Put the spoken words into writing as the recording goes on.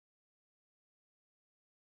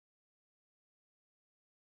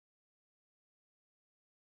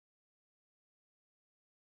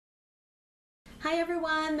Hi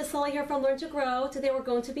everyone, Miss Holly here from Learn to Grow. Today we're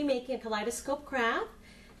going to be making a kaleidoscope craft.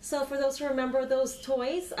 So for those who remember those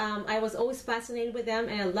toys, I was always fascinated with them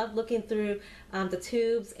and I love looking through the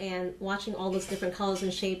tubes and watching all those different colors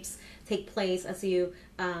and shapes take place as you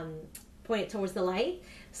point it towards the light.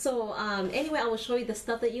 So anyway, I will show you the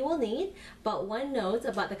stuff that you will need, but one note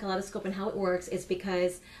about the kaleidoscope and how it works is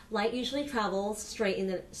because light usually travels straight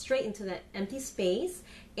into the empty space,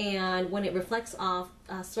 and when it reflects off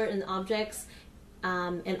certain objects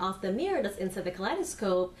and off the mirror that's inside the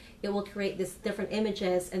kaleidoscope, it will create these different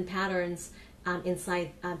images and patterns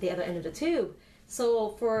inside the other end of the tube. So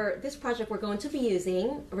for this project, we're going to be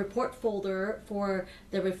using a report folder for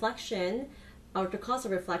the reflection, or to cause a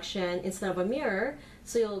reflection instead of a mirror.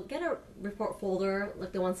 So you'll get a report folder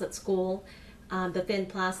like the ones at school, the thin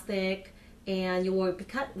plastic, and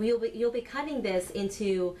you'll be cutting this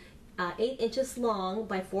into 8 inches long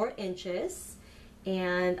by 4 inches.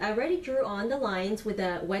 And I already drew on the lines with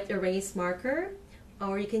a wet erase marker,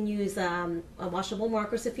 or you can use washable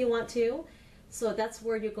markers if you want to. So that's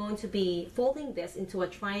where you're going to be folding this into a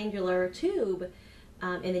triangular tube,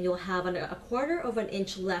 and then you'll have a 1/4 of an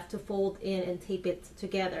inch left to fold in and tape it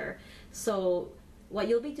together. So what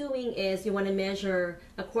you'll be doing is you want to measure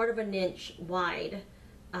a 1/4 of an inch wide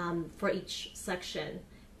for each section,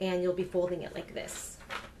 and you'll be folding it like this.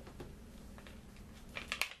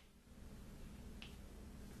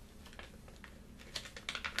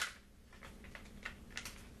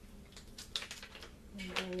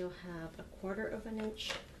 And then you'll have a 1/4 of an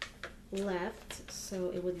inch left, so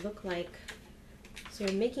it would look like, so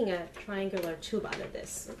you're making a triangular tube out of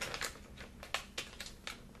this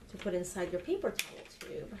to put inside your paper towel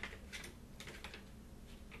tube.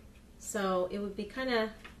 So it would be kind of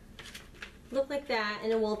look like that,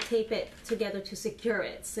 and then we'll tape it together to secure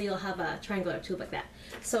it, so you'll have a triangular tube like that.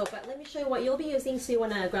 So, but let me show you what you'll be using. So you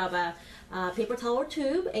want to grab a paper towel or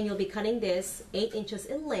tube, and you'll be cutting this 8 inches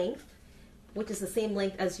in length, which is the same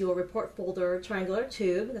length as your report folder triangular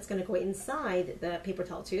tube that's going to go inside the paper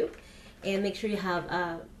towel tube. And make sure you have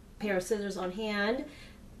a pair of scissors on hand,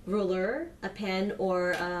 ruler, a pen,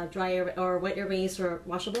 or dry or wet erase or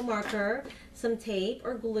washable marker, some tape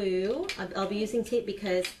or glue. I'll be using tape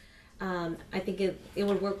because I think it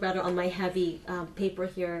would work better on my heavy paper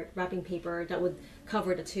here, wrapping paper that would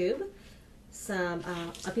cover the tube.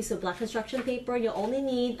 A piece of black construction paper. You'll only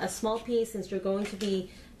need a small piece since you're going to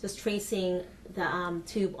be just tracing the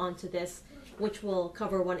tube onto this, which will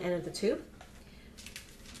cover one end of the tube.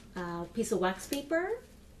 A piece of wax paper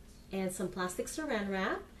and some plastic saran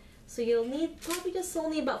wrap. So you'll need probably just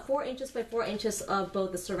only about 4 inches by 4 inches of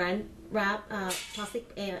both the saran wrap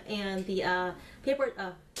plastic and the paper,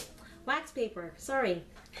 wax paper. Sorry,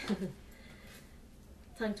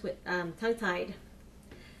 tongue-tied.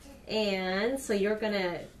 And so you're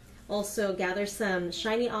gonna also gather some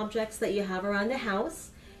shiny objects that you have around the house.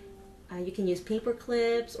 You can use paper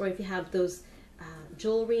clips, or if you have those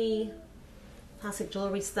jewelry, plastic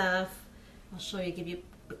jewelry stuff, I'll show you, give you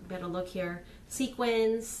a better look here.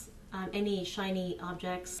 Sequins, any shiny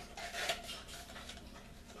objects.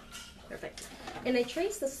 Perfect. And I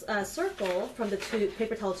traced this circle from the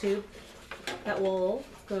paper towel tube that will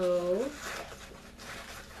go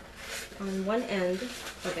on one end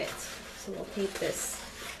of it. So we'll tape this.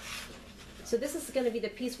 So this is going to be the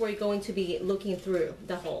piece where you're going to be looking through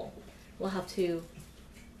the hole. We'll have to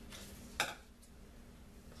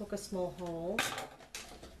poke a small hole.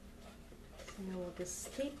 So now we'll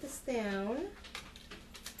just tape this down.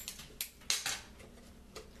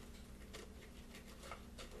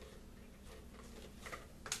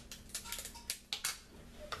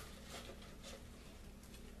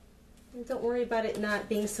 And don't worry about it not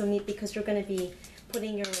being so neat, because you're going to be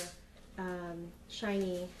putting your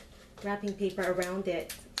shiny wrapping paper around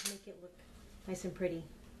it to make it look nice and pretty.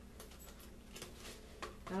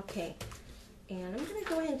 Okay, and I'm going to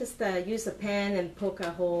go ahead and just use a pen and poke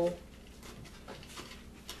a hole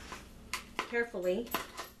carefully.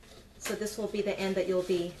 So this will be the end that you'll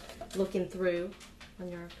be looking through on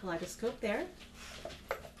your kaleidoscope there.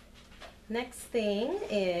 Next thing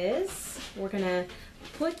is we're going to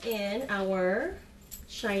put in our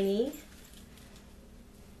shiny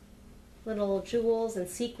little jewels and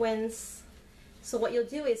sequins. So what you'll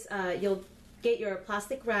do is you'll get your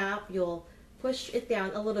plastic wrap, you'll push it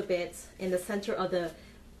down a little bit in the center of the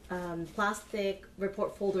plastic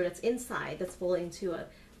report folder that's inside, that's folded into a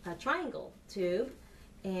triangle tube,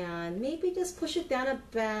 and maybe just push it down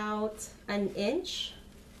about an inch,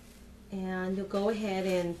 and you'll go ahead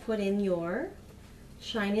and put in your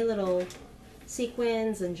shiny little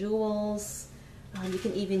sequins and jewels. You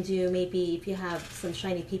can even do, maybe if you have some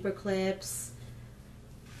shiny paper clips,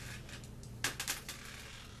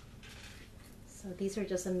 these are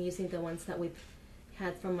just, I'm using the ones that we've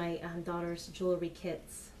had from my daughter's jewelry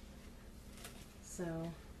kits. So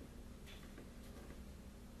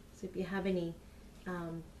if you have any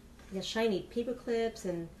shiny paper clips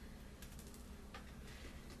and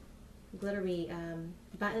glittery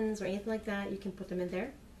buttons or anything like that, you can put them in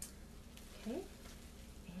there. Okay,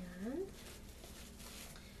 and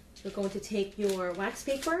you're going to take your wax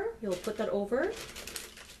paper, you'll put that over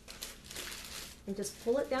and just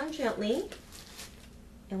pull it down gently,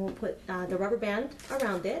 and we'll put the rubber band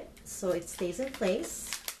around it so it stays in place.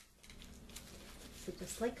 So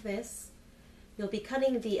just like this. You'll be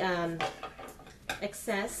cutting the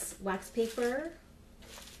excess wax paper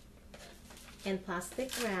and plastic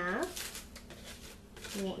wrap.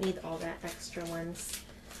 You won't need all that extra ones.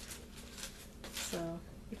 So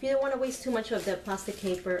if you don't want to waste too much of the plastic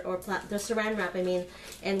paper or the saran wrap,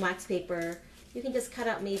 and wax paper, you can just cut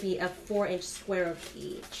out maybe a 4-inch square of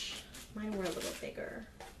each. Mine were a little bigger.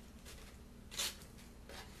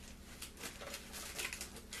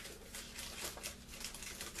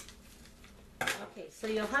 Okay, so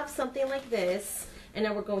you'll have something like this, and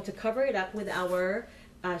now we're going to cover it up with our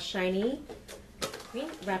shiny green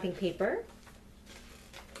wrapping paper.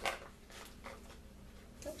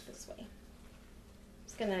 Oops, this way.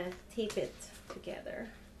 Just gonna tape it together.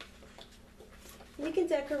 And you can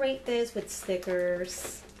decorate this with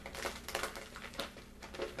stickers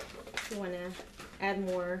if you want to add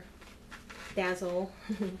more dazzle.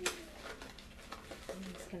 I'm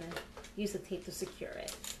just gonna use the tape to secure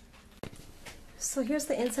it. So here's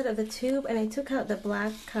the inside of the tube, and I took out the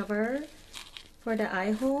black cover for the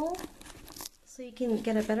eye hole so you can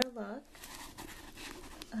get a better look.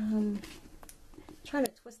 Trying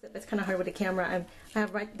to twist it, but it's kind of hard with the camera. I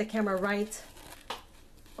have the camera right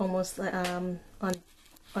almost on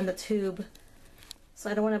the tube, so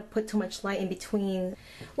I don't want to put too much light in between.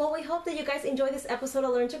 Well, we hope that you guys enjoyed this episode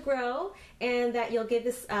of Learn to Grow, and that you'll give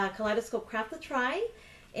this Kaleidoscope craft a try.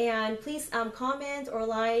 And please comment or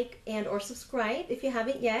like and or subscribe if you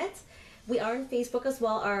haven't yet. We are on Facebook as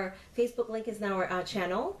well. Our Facebook link is now our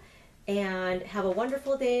channel. And have a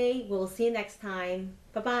wonderful day. We'll see you next time.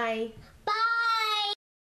 Bye-bye.